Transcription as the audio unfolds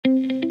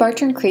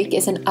Bartram Creek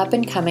is an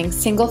up-and-coming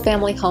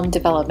single-family home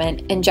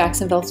development in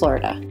Jacksonville,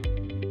 Florida.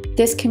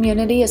 This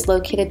community is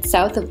located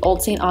south of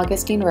Old Saint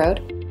Augustine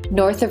Road,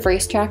 north of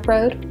Racetrack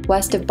Road,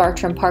 west of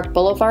Bartram Park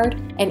Boulevard,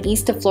 and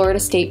east of Florida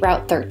State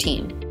Route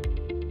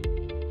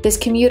 13. This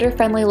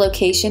commuter-friendly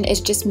location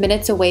is just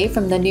minutes away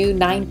from the new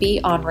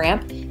 9B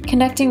on-ramp,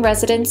 connecting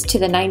residents to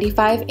the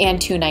 95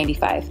 and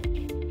 295.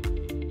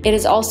 It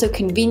is also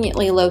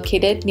conveniently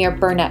located near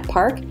Burnett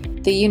Park,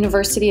 the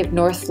University of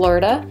North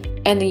Florida,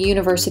 and the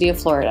University of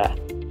Florida.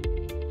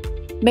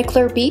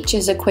 Mickler Beach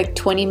is a quick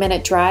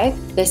 20-minute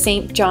drive, the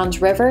St.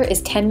 Johns River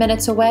is 10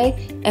 minutes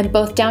away, and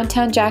both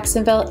downtown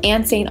Jacksonville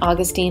and Saint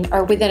Augustine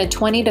are within a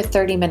 20 to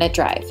 30-minute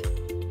drive.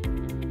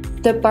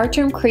 The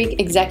Bartram Creek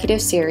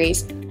Executive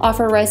Series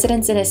offer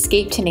residents an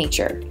escape to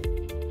nature.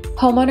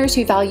 Homeowners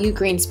who value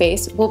green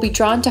space will be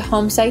drawn to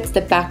home sites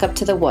that back up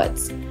to the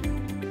woods.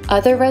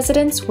 Other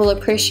residents will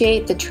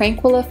appreciate the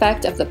tranquil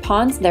effect of the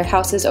ponds their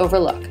houses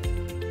overlook.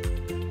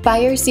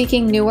 Buyers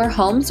seeking newer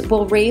homes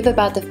will rave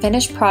about the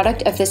finished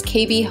product of this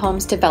KB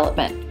Homes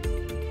development.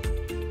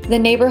 The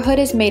neighborhood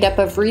is made up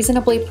of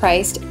reasonably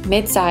priced,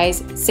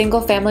 mid-size,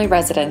 single-family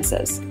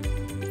residences.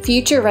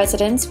 Future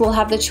residents will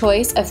have the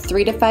choice of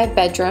 3 to 5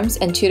 bedrooms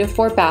and 2 to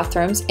 4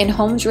 bathrooms in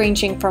homes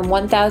ranging from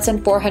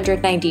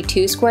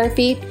 1,492 square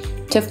feet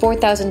to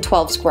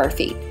 4,012 square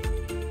feet.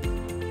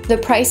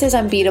 The price is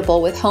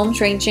unbeatable, with homes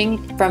ranging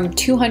from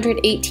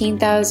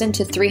 $218,000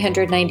 to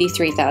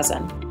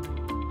 $393,000.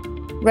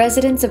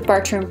 Residents of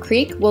Bartram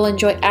Creek will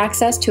enjoy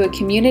access to a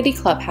community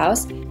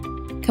clubhouse,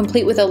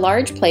 complete with a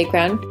large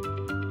playground,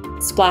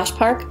 splash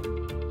park,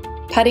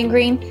 putting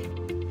green,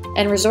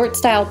 and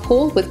resort-style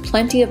pool with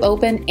plenty of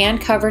open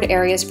and covered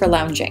areas for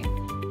lounging.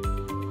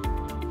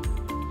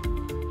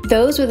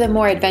 Those with a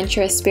more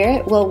adventurous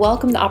spirit will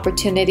welcome the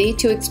opportunity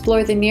to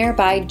explore the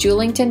nearby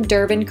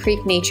Julington-Durbin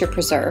Creek Nature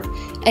Preserve,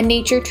 a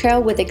nature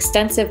trail with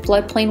extensive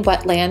floodplain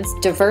wetlands,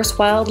 diverse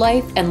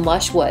wildlife, and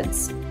lush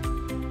woods.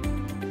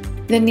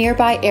 The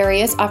nearby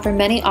areas offer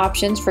many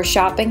options for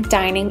shopping,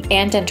 dining,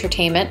 and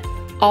entertainment,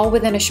 all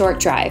within a short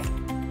drive.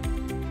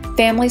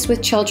 Families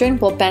with children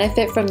will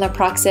benefit from the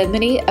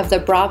proximity of the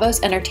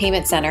Bravos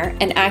Entertainment Center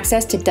and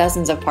access to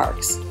dozens of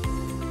parks.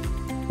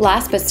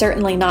 Last but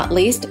certainly not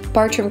least,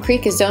 Bartram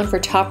Creek is zoned for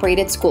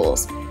top-rated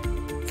schools.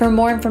 For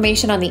more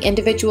information on the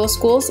individual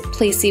schools,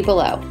 please see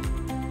below.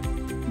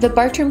 The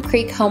Bartram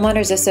Creek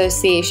Homeowners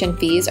Association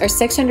fees are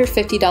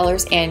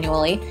 $650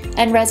 annually,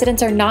 and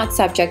residents are not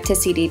subject to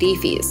CDD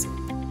fees.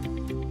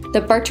 The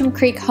Bartram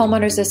Creek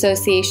Homeowners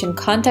Association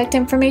contact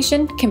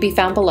information can be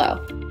found below.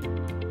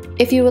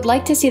 If you would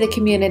like to see the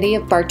community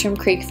of Bartram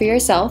Creek for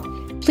yourself,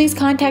 please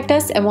contact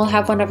us and we'll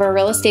have one of our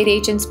real estate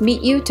agents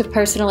meet you to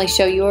personally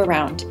show you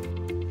around.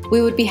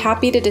 We would be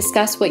happy to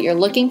discuss what you're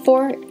looking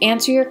for,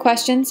 answer your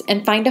questions,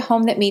 and find a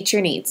home that meets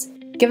your needs.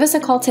 Give us a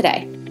call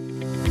today.